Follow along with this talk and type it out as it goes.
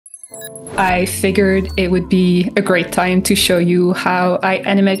I figured it would be a great time to show you how I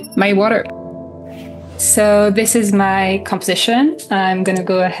animate my water. So this is my composition. I'm gonna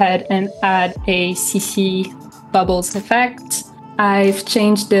go ahead and add a CC bubbles effect. I've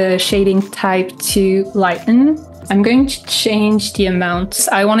changed the shading type to lighten. I'm going to change the amount.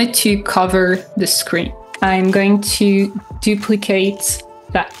 I want it to cover the screen. I'm going to duplicate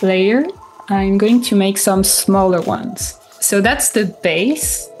that layer. I'm going to make some smaller ones. So that's the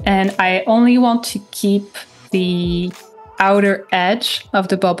base, and I only want to keep the outer edge of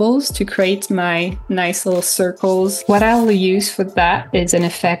the bubbles to create my nice little circles. What I'll use for that is an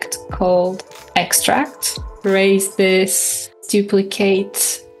effect called extract. Raise this,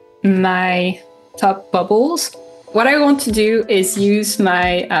 duplicate my top bubbles. What I want to do is use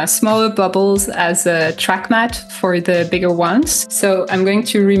my smaller bubbles as a track mat for the bigger ones. So I'm going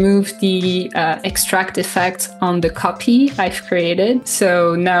to remove the extract effect on the copy I've created.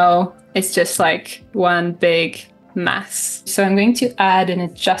 So now it's just like one big mass. So I'm going to add an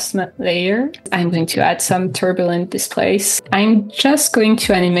adjustment layer. I'm going to add some turbulent displace. I'm just going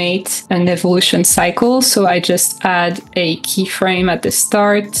to animate an evolution cycle. So I just add a keyframe at the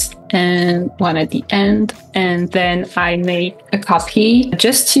start and one at the end. And then I make a copy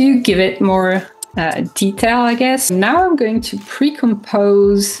just to give it more detail, I guess. Now I'm going to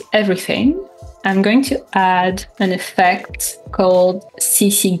pre-compose everything. I'm going to add an effect called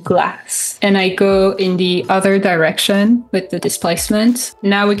CC Glass, and I go in the other direction with the displacement.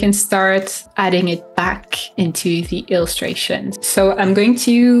 Now we can start adding it back into the illustration. So I'm going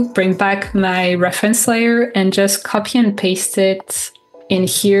to bring back my reference layer and just copy and paste it in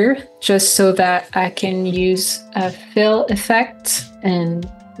here, just so that I can use a fill effect and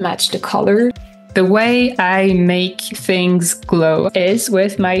match the color. The way I make things glow is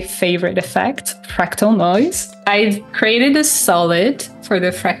with my favorite effect, Fractal Noise. I've created a solid for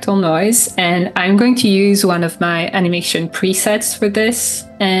the Fractal Noise, and I'm going to use one of my animation presets for this.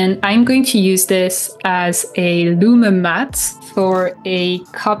 And I'm going to use this as a Luma mat for a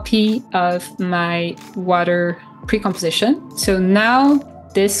copy of my water pre-composition. So now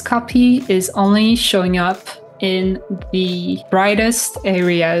this copy is only showing up in the brightest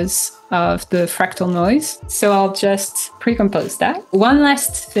areas of the Fractal Noise. So I'll just pre-compose that. One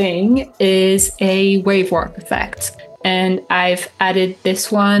last thing is a wave warp effect. And I've added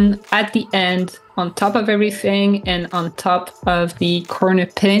this one at the end on top of everything and on top of the corner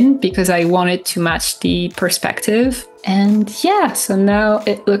pin because I wanted to match the perspective. And yeah, so now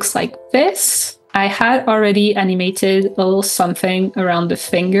it looks like this. I had already animated a little something around the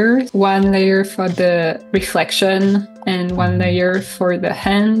finger, one layer for the reflection and one layer for the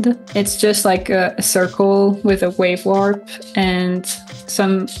hand. It's just like a circle with a wave warp and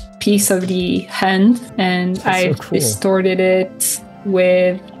some piece of the hand, and I've so cool. Distorted it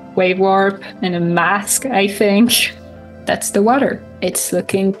with wave warp and a mask, I think. That's the water. It's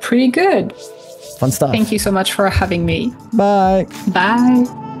looking pretty good. Fun stuff. Thank you so much for having me. Bye.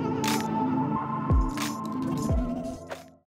 Bye.